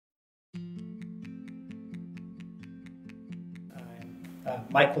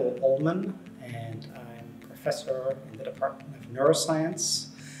Michael Ullman, and I'm a professor in the Department of Neuroscience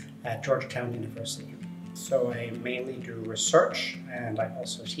at Georgetown University. So I mainly do research, and I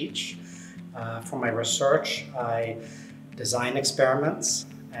also teach. For my research, I design experiments,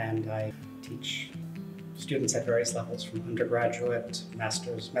 and I teach students at various levels, from undergraduate,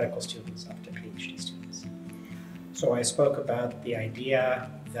 master's, medical students, up to PhD students. So I spoke about the idea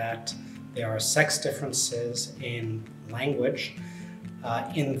that there are sex differences in language,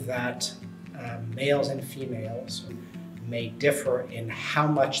 in that males and females may differ in how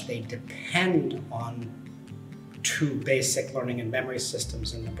much they depend on two basic learning and memory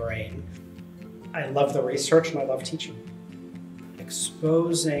systems in the brain. I love the research and I love teaching.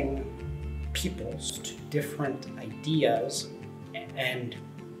 Exposing peoples to different ideas, and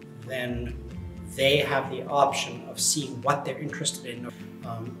then they have the option of seeing what they're interested in,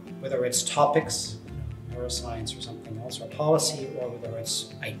 whether it's topics, neuroscience or something else, or policy, or whether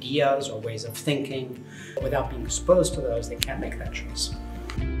it's ideas or ways of thinking. Without being exposed to those, they can't make that choice.